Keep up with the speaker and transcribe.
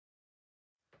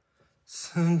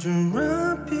Some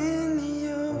drop in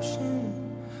the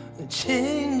ocean, a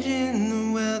change in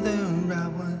the weather. I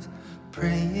was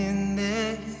praying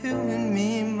that you and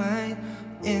me might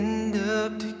end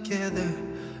up together.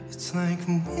 It's like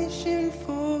I'm wishing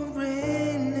for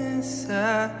rain as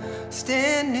I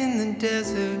stand in the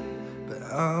desert, but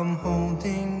I'm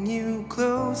holding you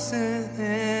closer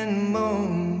than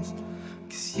most,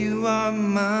 'cause you are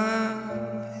my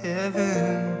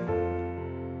heaven.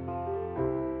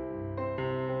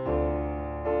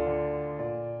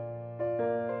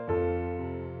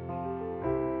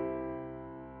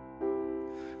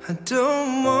 I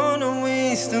don't wanna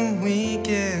waste a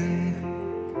weekend.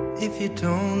 If you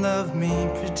don't love me,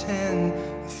 pretend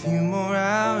a few more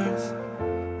hours,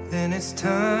 then it's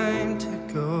time to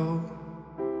go.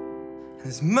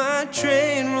 As my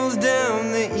train rolls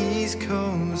down the East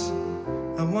Coast,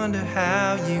 I wonder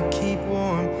how you keep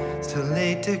warm. It's too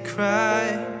late to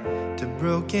cry, too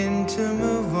broken to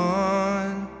move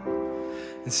on,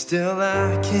 and still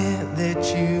I can't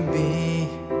let you be.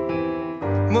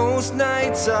 Most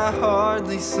nights I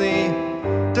hardly sleep.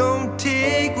 Don't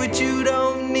take what you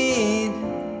don't need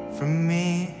from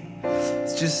me.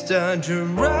 It's just a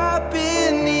drop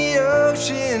in the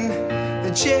ocean,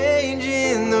 a change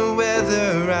in the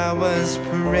weather. I was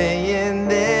praying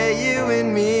that you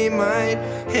and me might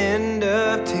end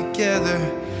up together.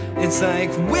 It's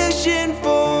like wishing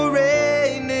for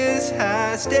rain as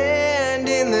I stand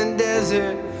in the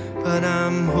desert, but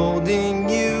I'm holding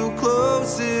you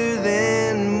closer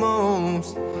than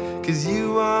most, 'cause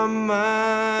you are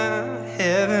my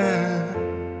heaven.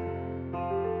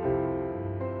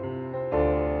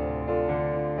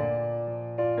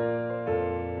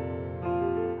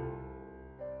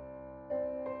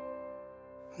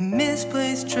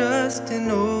 Misplaced trust in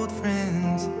old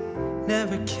friends,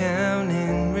 never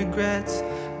counting regrets.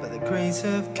 By the grace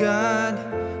of God,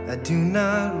 I do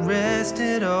not rest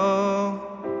at all.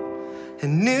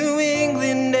 In New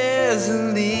England as the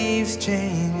leaves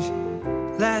change,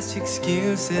 last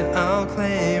excuse that I'll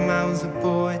claim. I was a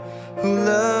boy who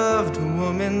loved a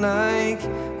woman like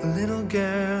a little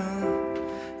girl,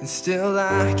 and still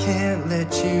I can't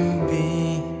let you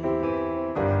be.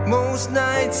 Most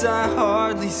nights I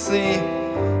hardly sleep.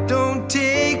 Don't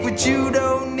take what you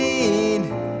don't need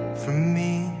from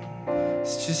me.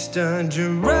 It's just a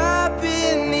drop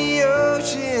in the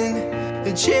ocean,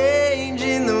 a change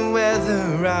in the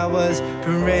weather. I was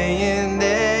praying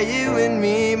that you and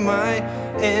me might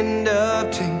end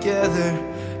up together.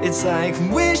 It's like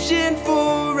wishing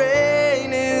for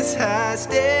rain as I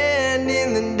stand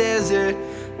in the desert,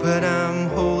 but I'm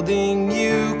holding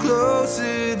you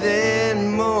closer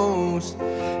than most,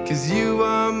 'cause you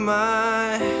are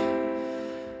my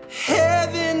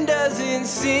heaven. Doesn't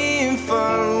seem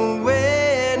far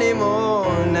away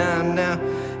anymore now.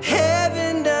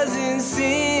 Heaven doesn't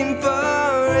seem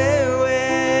far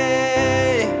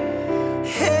away.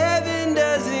 Heaven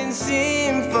doesn't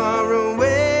seem far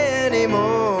away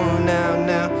anymore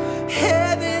now.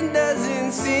 Heaven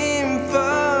doesn't seem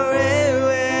far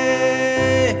away.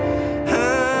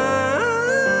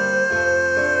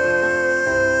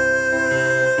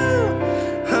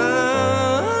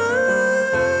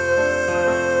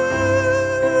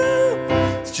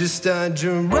 It's just a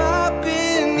drop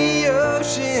in the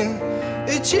ocean,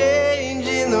 a change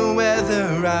in the weather.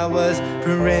 I was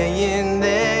praying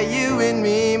that you and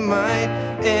me might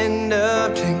end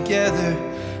up together.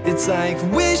 It's like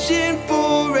wishing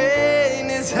for rain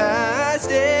as I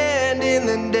stand in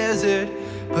the desert,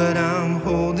 but I'm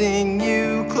holding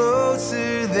you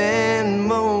closer than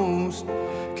most,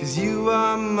 'cause you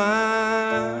are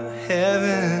my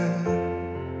heaven.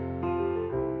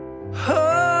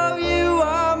 Oh, you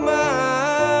are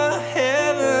my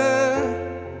heaven.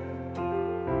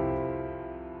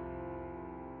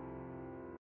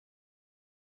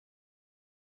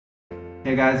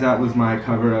 Hey guys, that was my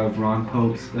cover of Ron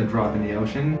Pope's A Drop in the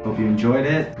Ocean. Hope you enjoyed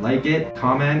it. Like it,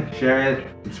 comment, share it,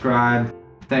 subscribe.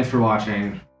 Thanks for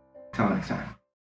watching. Till next time.